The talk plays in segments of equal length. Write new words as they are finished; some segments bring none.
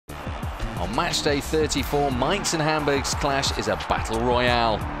On Matchday 34, Mainz and Hamburg's clash is a battle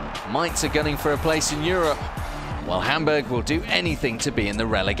royale. Mainz are gunning for a place in Europe, while Hamburg will do anything to be in the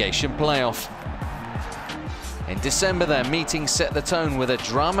relegation playoff. In December, their meeting set the tone with a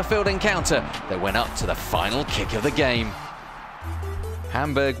drama-filled encounter that went up to the final kick of the game.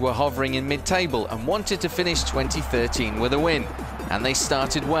 Hamburg were hovering in mid-table and wanted to finish 2013 with a win, and they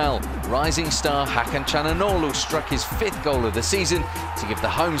started well. Rising star Hakan Çalhanoğlu struck his 5th goal of the season to give the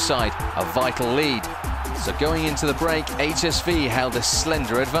home side a vital lead. So going into the break, HSV held a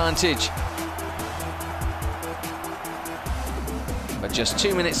slender advantage. But just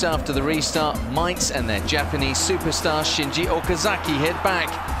 2 minutes after the restart, Mainz and their Japanese superstar Shinji Okasaki hit back.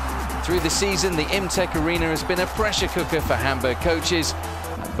 Through the season, the Imtech Arena has been a pressure cooker for Hamburg coaches,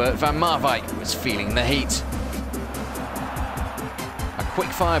 and Bert van Marwijk was feeling the heat. A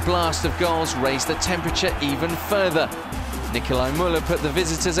quick-fire blast of goals raised the temperature even further. Nikolai Müller put the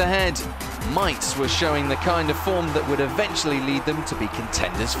visitors ahead. Mainz were showing the kind of form that would eventually lead them to be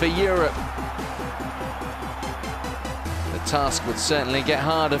contenders for Europe. The task would certainly get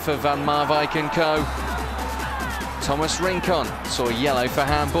harder for Van Marwijk and co. Thomas Rincon saw yellow for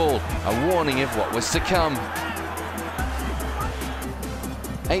handball, a warning of what was to come.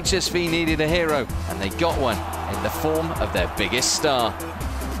 HSV needed a hero, and they got one in the form of their biggest star.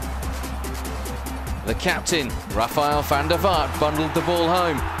 The captain, Rafael van der Vaart, bundled the ball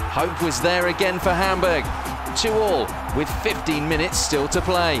home. Hope was there again for Hamburg. 2-2 with 15 minutes still to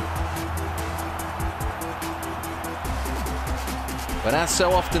play. But as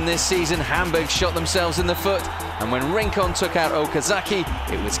so often this season, Hamburg shot themselves in the foot, and when Rincon took out Okazaki,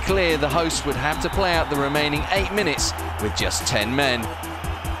 it was clear the hosts would have to play out the remaining 8 minutes with just 10 men.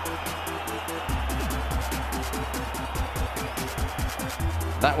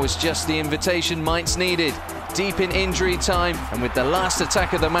 That was just the invitation Mainz needed. Deep in injury time, and with the last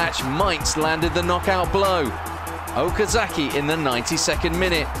attack of the match, Mainz landed the knockout blow. Okazaki in the 92nd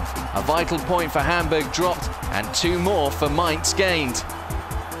minute. A vital point for Hamburg dropped, and 2 more for Mainz gained.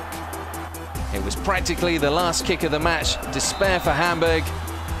 It was practically the last kick of the match. Despair for Hamburg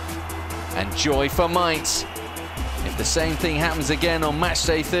and joy for Mainz. If the same thing happens again on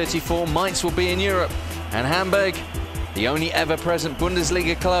Matchday 34, Mainz will be in Europe, and Hamburg, the only ever-present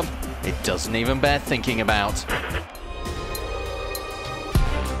Bundesliga club, it doesn't even bear thinking about.